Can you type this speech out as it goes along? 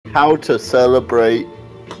How to celebrate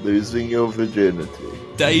losing your virginity.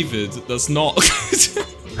 David, that's not.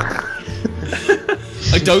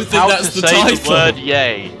 I don't think that's the title. How to say the word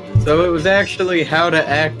yay. So it was actually how to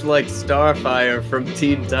act like Starfire from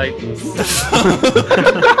Teen Titans.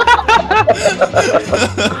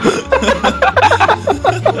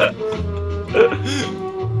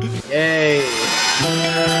 Yay!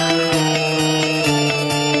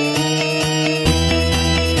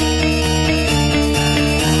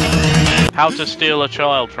 How to steal a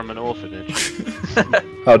child from an orphanage.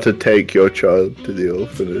 How to take your child to the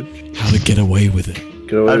orphanage. How to get away with it.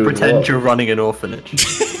 I'd pretend you're running an orphanage.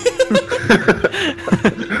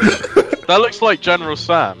 That looks like General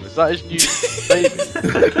Sam. Is that his new baby?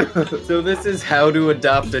 So this is how to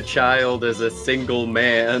adopt a child as a single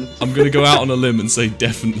man. I'm gonna go out on a limb and say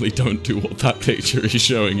definitely don't do what that picture is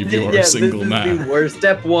showing if you are a single man. This is the worst.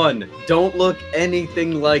 Step 1. Don't look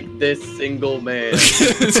anything like this single man.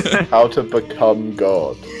 How to become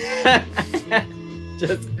God.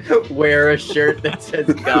 Just wear a shirt that says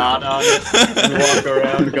God on it and walk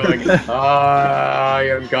around going, I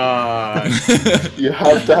am God. You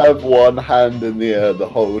have to have one hand in the air the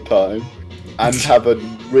whole time. And have a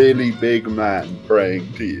really big man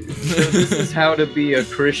praying to you. So this is how to be a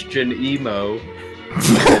Christian emo.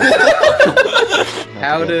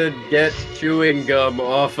 How to get chewing gum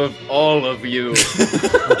off of all of you.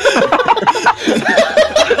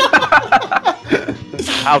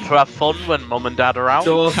 How to have fun when mum and dad are out.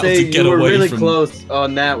 So I'll say you were really close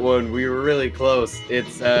on that one. We were really close.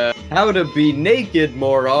 It's how to be naked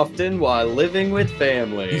more often while living with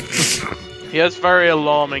family. He has very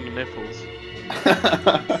alarming nipples.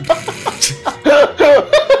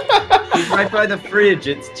 He's right by the fridge.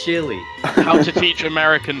 It's chilly. How to teach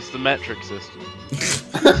Americans the metric system.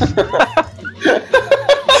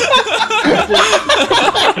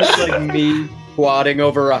 It's like me quadding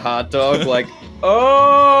over a hot dog, like,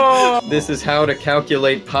 oh! This is how to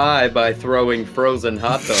calculate pi by throwing frozen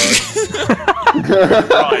hot dogs.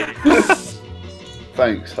 Right.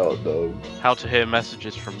 Thanks, hot dog. How to hear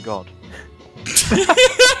messages from God.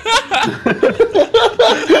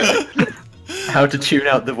 How to tune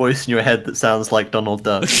out the voice in your head that sounds like Donald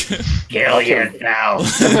Duck. Kill yourself!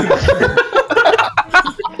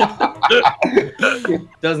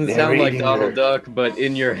 Doesn't sound like Donald Duck, but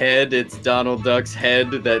in your head, it's Donald Duck's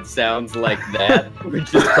head that sounds like that,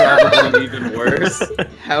 which is probably even worse.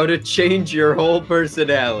 How to change your whole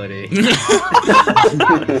personality.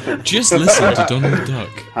 Just listen to Donald Duck.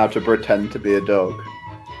 How to pretend to be a dog.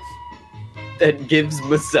 That gives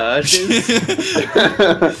massages.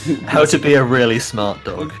 How to be a really smart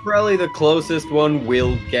dog. It's probably the closest one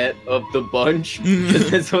we'll get of the bunch,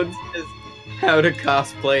 because this one says how to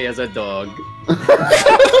cosplay as a dog.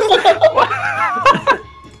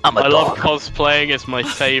 I love cosplaying as my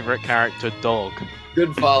favorite character, Dog.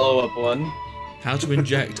 Good follow-up one. How to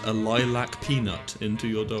inject a lilac peanut into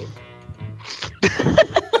your dog.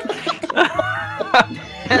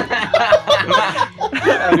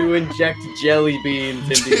 How to inject jelly beans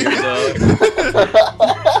into your dog.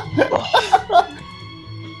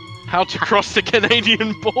 How to cross the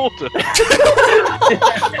Canadian border.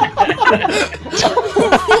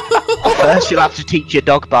 First, you'll have to teach your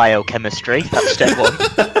dog biochemistry. That's step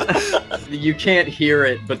 1. You can't hear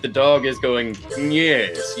it, but the dog is going,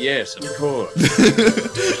 yes, yes, of course.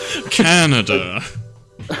 Canada.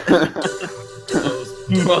 Those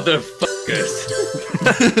motherfuckers.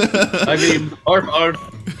 I mean, arf, arf,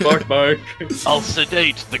 bark, bark. I'll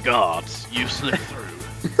sedate the guards. You slip through.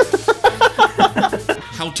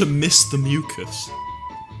 How to miss the mucus.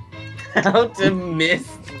 How to miss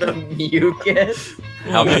the mucus?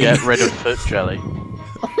 How to get rid of foot jelly.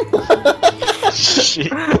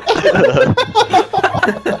 Shit.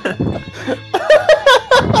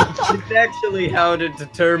 It's actually how to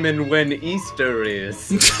determine when Easter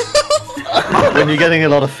is. When you're getting a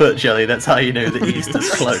lot of foot jelly, that's how you know that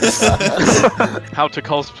Easter's close. How to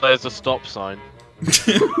cosplay as a stop sign.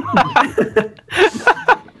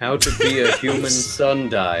 How to be a human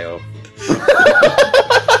sundial.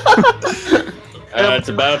 It's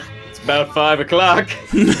about 5 o'clock.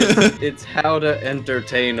 It's how to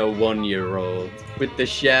entertain a 1-year-old with the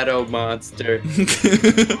shadow monster.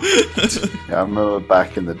 Yeah, I remember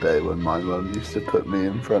back in the day when my mum used to put me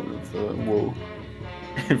in front of the wall.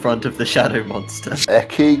 In front of the shadow monster.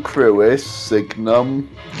 Ecce cruis signum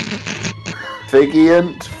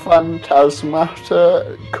Figient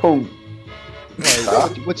phantasmata cum.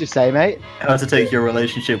 What'd you say, mate? How to take your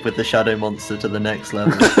relationship with the shadow monster to the next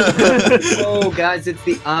level. Oh, guys, it's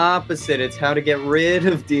the opposite. It's how to get rid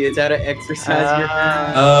of it's how to exercise your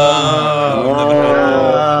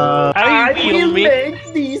I will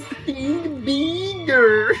make these Beasting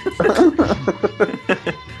bigger.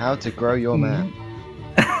 How to grow your man.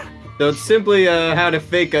 So it's simply how to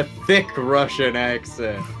fake a thick Russian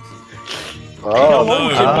accent. Oh, No.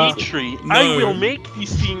 Dimitri, No. I will make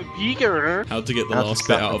this thing bigger. How to get the How to last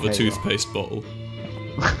bit out of a suffocate. toothpaste bottle.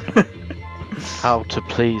 How to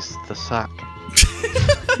please the sack.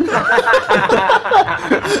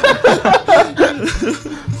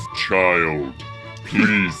 Child,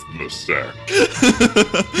 please the sack.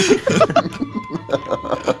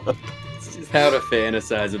 It's just how to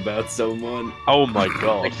fantasize about someone. Oh my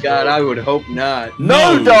god. My God, I would hope not.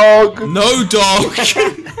 no, dog! No dog!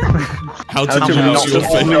 How to How to pronounce not your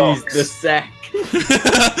please face. Please the sack.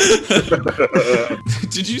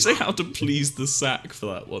 Did you say how to please the sack for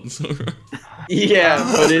that one, Sora? Yeah,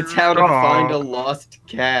 but it's how to find a lost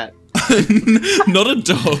cat. Not a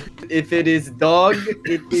dog. If it is dog,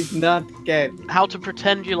 it is not cat. How to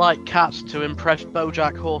pretend you like cats to impress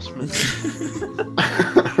BoJack Horseman.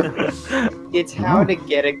 It's how to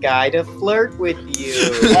get a guy to flirt with you.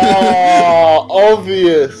 Oh,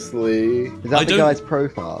 obviously. Is that I the don't- guy's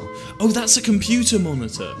profile? Oh, that's a computer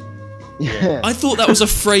monitor. Yeah. I thought that was a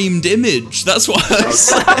framed image. That's what I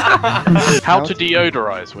said. How to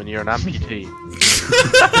deodorize when you're an amputee.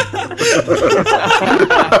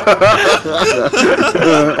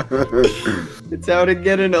 It's how to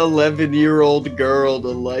get an 11-year-old girl to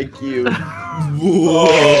like you. Whoa.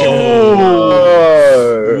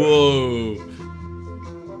 Oh. Whoa.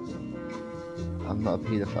 I'm not a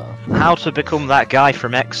paedophile. How to become that guy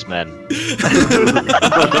from X-Men.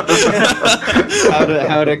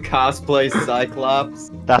 How to cosplay Cyclops.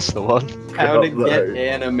 That's the one. How to God, get no.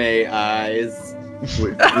 anime eyes.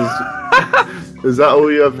 Wait, is that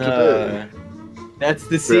all you have to No. That's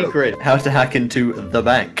the secret. How to hack into the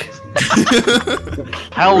bank.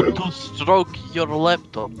 How to stroke your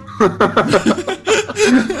laptop.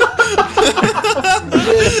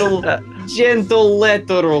 Gentle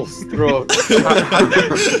lateral stroke.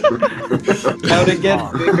 How to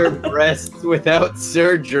get bigger breasts without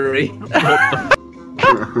surgery.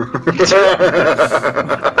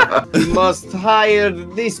 You must hire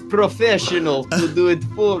this professional to do it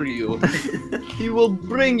for you. He will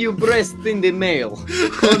bring you breast in the mail.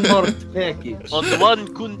 Unmarked package. On one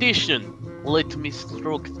condition. Let me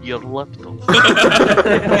stroke your laptop.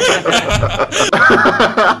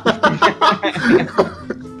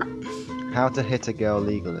 How to hit a girl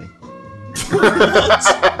legally.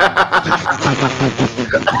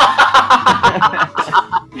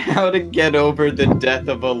 How to get over the death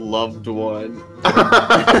of a loved one.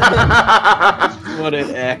 What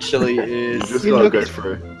it actually is. Just gotta go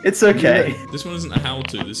through. It's okay. This one isn't a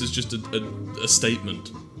how-to. This is just a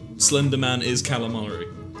statement. Slenderman is calamari.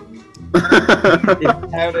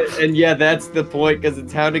 It's how to, and yeah, that's the point, because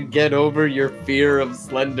it's how to get over your fear of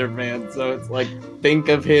Slenderman. So it's like, think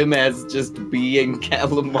of him as just being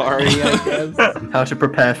calamari, I guess. How to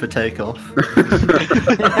prepare for takeoff.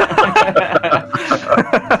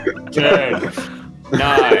 10,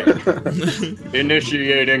 9,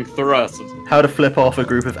 initiating thrust. How to flip off a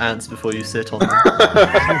group of ants before you sit on them.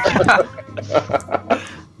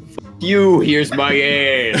 You, here's my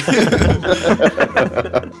ass.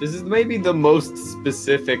 This is maybe the most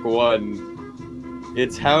specific one.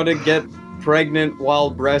 It's how to get pregnant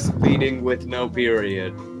while breastfeeding with no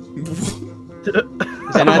period.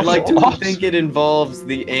 And I'd like to think it involves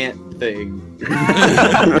the ant thing.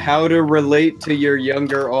 How to relate to your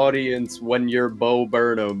younger audience when you're Bo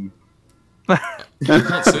Burnham.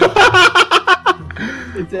 That's it.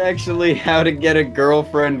 It's actually how to get a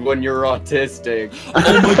girlfriend when you're autistic.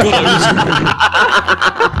 Oh my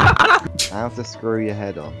god, How to screw your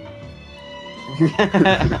head on.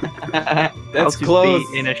 That's close.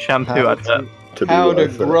 In a shampoo How advert. To be How to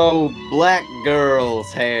worth it. grow black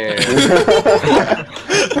girls' hair.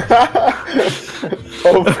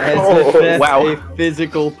 Of As if course. that's Wow. a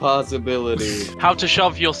physical possibility. How to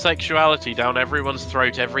shove your sexuality down everyone's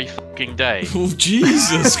throat every fucking day. oh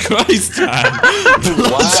Jesus Christ, Dan!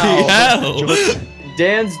 Bloody hell!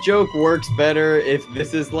 Dan's joke works better if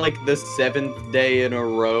this is like the 7th day in a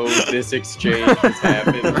row this exchange has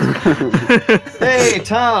happened. Hey,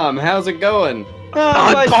 Tom, how's it going? Oh,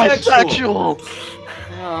 I'm bisexual. bisexual!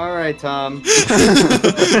 Oh, alright, Tom.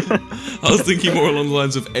 I was thinking more along the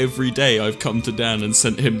lines of every day I've come to Dan and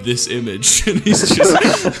sent him this image, and he's just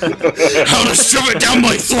how to shove it down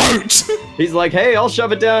my throat. He's like, hey, I'll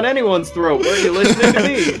shove it down anyone's throat. Were you listening to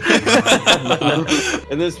me?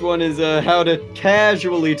 And this one is how to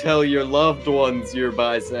casually tell your loved ones you're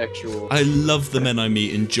bisexual. I love the men I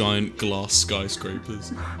meet in giant glass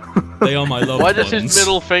skyscrapers. They are my loved ones. Why does his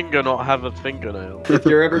middle finger not have a fingernail? If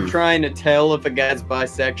you're ever trying to tell if a guy's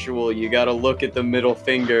bisexual, you gotta look at the middle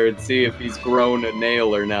finger and see if he's grown a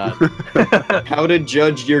nail or not. How to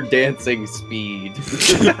judge your dancing speed.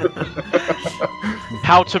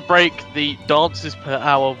 How to break the dances per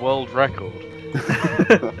hour world record.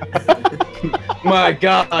 My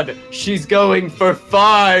God, she's going for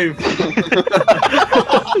 5!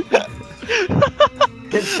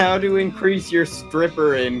 It's how to increase your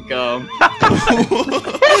stripper income.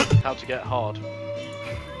 How to get hard.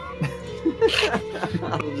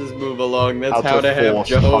 We'll just move along. That's How how to to have force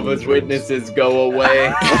Jehovah's hundreds. Witnesses go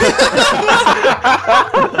away.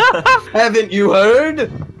 Haven't you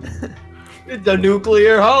heard? It's a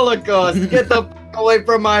nuclear holocaust. Get the f away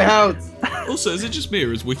from my house. Also, is it just me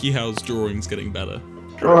or is Wikihow's drawings getting better?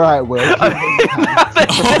 Alright, Will. Oh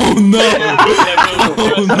no!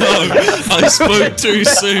 Oh no! I spoke too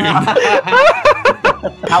soon.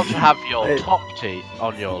 How to have your top teeth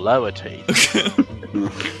on your lower teeth.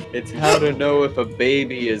 It's how to know if a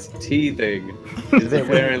baby is teething. Is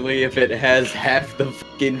apparently if it has half the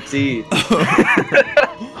fucking teeth.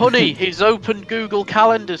 Honey, he's opened Google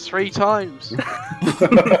Calendars 3 times.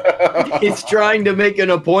 He's trying to make an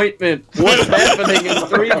appointment. What's happening in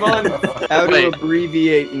 3 months? How to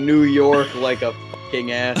abbreviate New York like a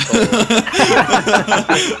fucking asshole.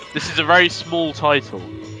 This is a very small title.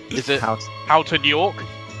 Is it How to New York?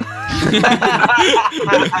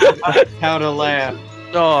 How to laugh.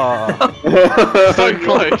 Oh, so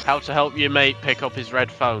close. How to help your mate pick up his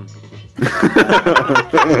red phone.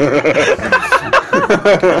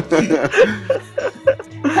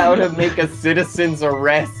 How to make a citizen's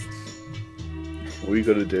arrest. All you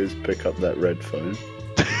gotta do is pick up that red phone.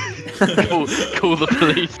 Call the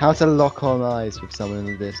police. How to lock on eyes with someone in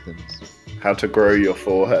the distance. How to grow your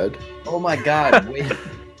forehead. Oh my God, wait.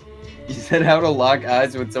 You said how to lock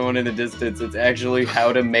eyes with someone in the distance. It's actually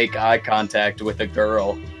how to make eye contact with a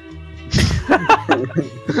girl.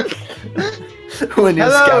 When you're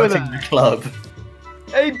scouting the club.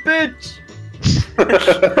 Hey, bitch!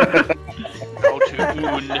 How to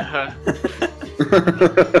oon her.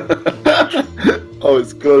 Oh,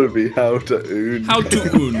 it's gotta be how to oon. How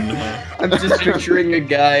to oon her. I'm just picturing a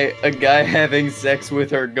guy having sex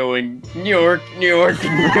with her going, New York, New York,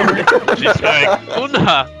 New York. She's going,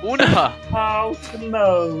 unha, unha. How to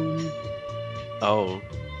moan. Oh.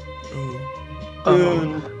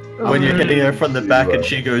 When you're hitting her from the back and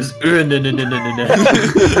she goes, no, no, no, no, no, no.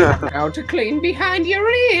 How to clean behind your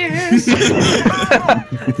ears.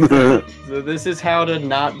 So this is how to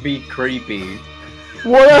not be creepy.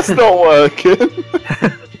 Well, that's not working.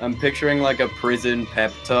 I'm picturing like a prison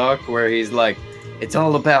pep talk where he's like, it's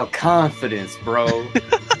all about confidence, bro.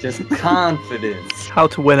 Just confidence. How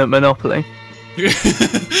to win at Monopoly.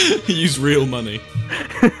 Use real money.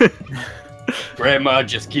 Grandma,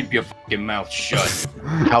 just keep your fucking mouth shut.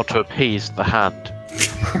 How to appease the hand.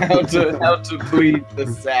 How to plead the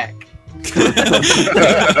sack.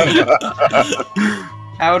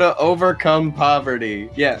 How to overcome poverty.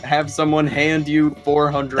 Yeah, have someone hand you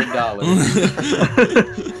 $400.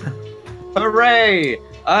 Hooray!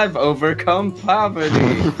 I've overcome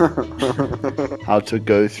poverty. How to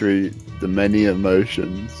go through the many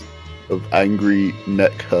emotions of angry,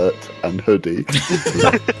 neck hurt, and hoodie.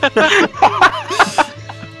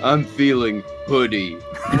 I'm feeling hoodie.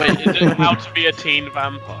 Wait, is it how to be a teen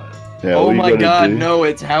vampire? Yeah, Oh all you my gotta God, do- no,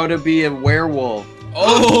 it's how to be a werewolf.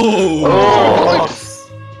 Oh!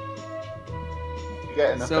 You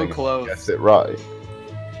get enough So things to close. Guess it right.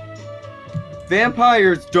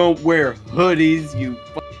 Vampires don't wear hoodies, you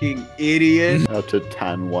fucking idiot. How to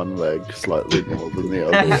tan one leg slightly more than the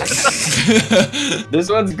other. This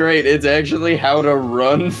one's great. It's actually how to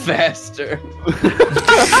run faster.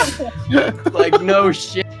 Like, no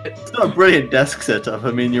shit. It's not a brilliant desk setup.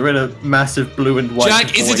 I mean, you're in a massive blue and white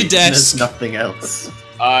Jack, is it a void, and desk? There's nothing else.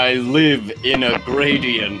 I live in a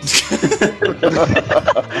gradient.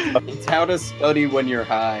 It's how to study when you're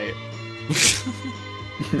high.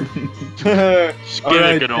 Just give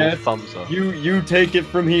it a good old Dad, thumbs up. you take it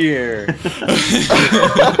from here.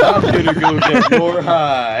 I'm gonna go get more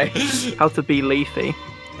high. How to be Leafy.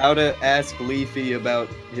 How to ask Leafy about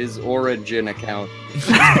his Origin account.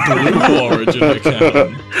 Blue Origin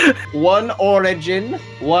account. One Origin,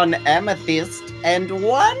 one Amethyst, and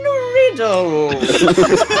one Riddle. No,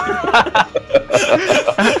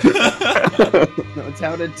 it's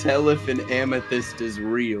how to tell if an amethyst is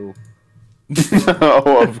real.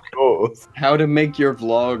 Oh, of course. How to make your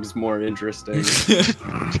vlogs more interesting.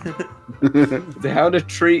 How to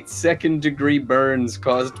treat second-degree burns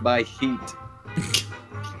caused by heat.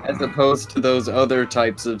 As opposed to those other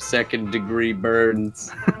types of second-degree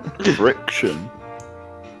burns. Friction.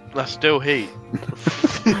 That's still heat.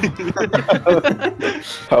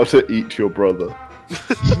 How to eat your brother.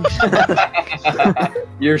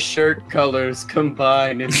 Your shirt colors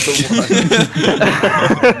combine into one.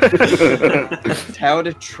 How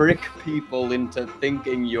to trick people into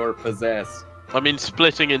thinking you're possessed. I mean,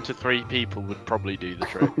 splitting into 3 people would probably do the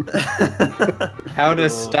trick. How to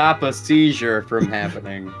stop a seizure from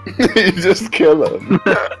happening. You just kill him.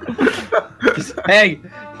 Just, hey,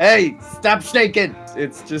 stop shaking!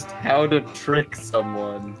 It's just how to trick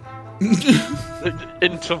someone.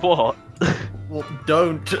 Into what? Well,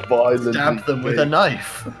 don't Violently stab them with a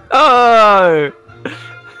knife. Oh!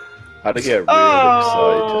 How to get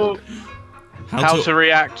real excited. How to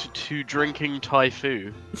react to drinking Thai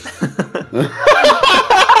food.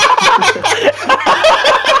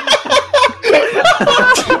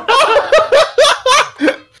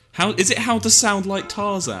 How is it? How to sound like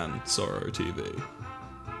Tarzan? Sorrow TV.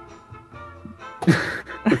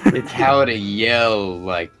 It's how to yell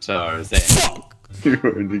like Tarzan. Fuck! You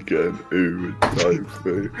only get an ooh and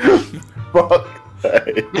typhoon. Fuck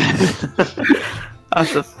hey.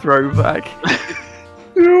 That's a throwback.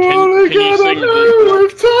 You only can you get sing an ooh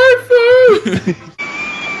with typhoon.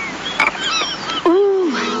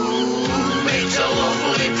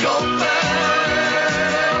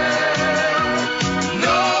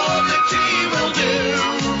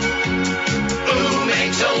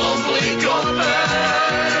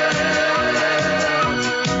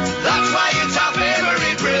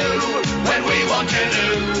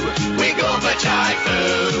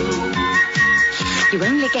 You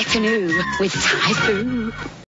only get an ooh with Thai food.